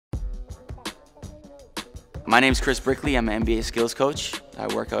My name's Brickley. I'm an NBA skills coach. I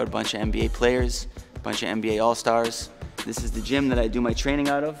work out a bunch of NBA players, a bunch of NBA All-Stars. This is the gym that I do my training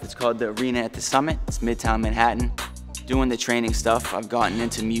out of. It's called the Arena at the Summit. It's Midtown Manhattan. Doing the training stuff, I've gotten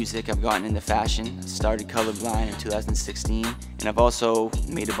into music, I've gotten into fashion. I started colorblind in 2016, and I've also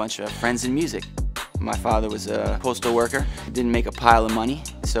made a bunch of friends in music. My father was a postal worker. He didn't make a pile of money,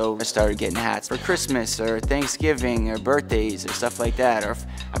 so I started getting hats for Christmas or Thanksgiving or birthdays or stuff like that. Or if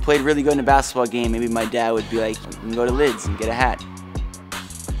I played really good in a basketball game, maybe my dad would be like, you can go to Lids and get a hat.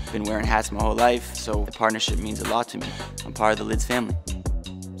 I've been wearing hats my whole life, so the partnership means a lot to me. I'm part of the Lids family.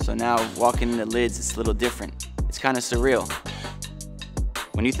 So now walking into Lids, it's a little different. It's kind of surreal.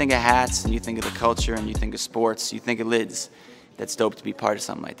 When you think of hats and you think of the culture and you think of sports, you think of Lids. That's dope to be part of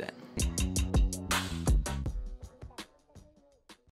something like that.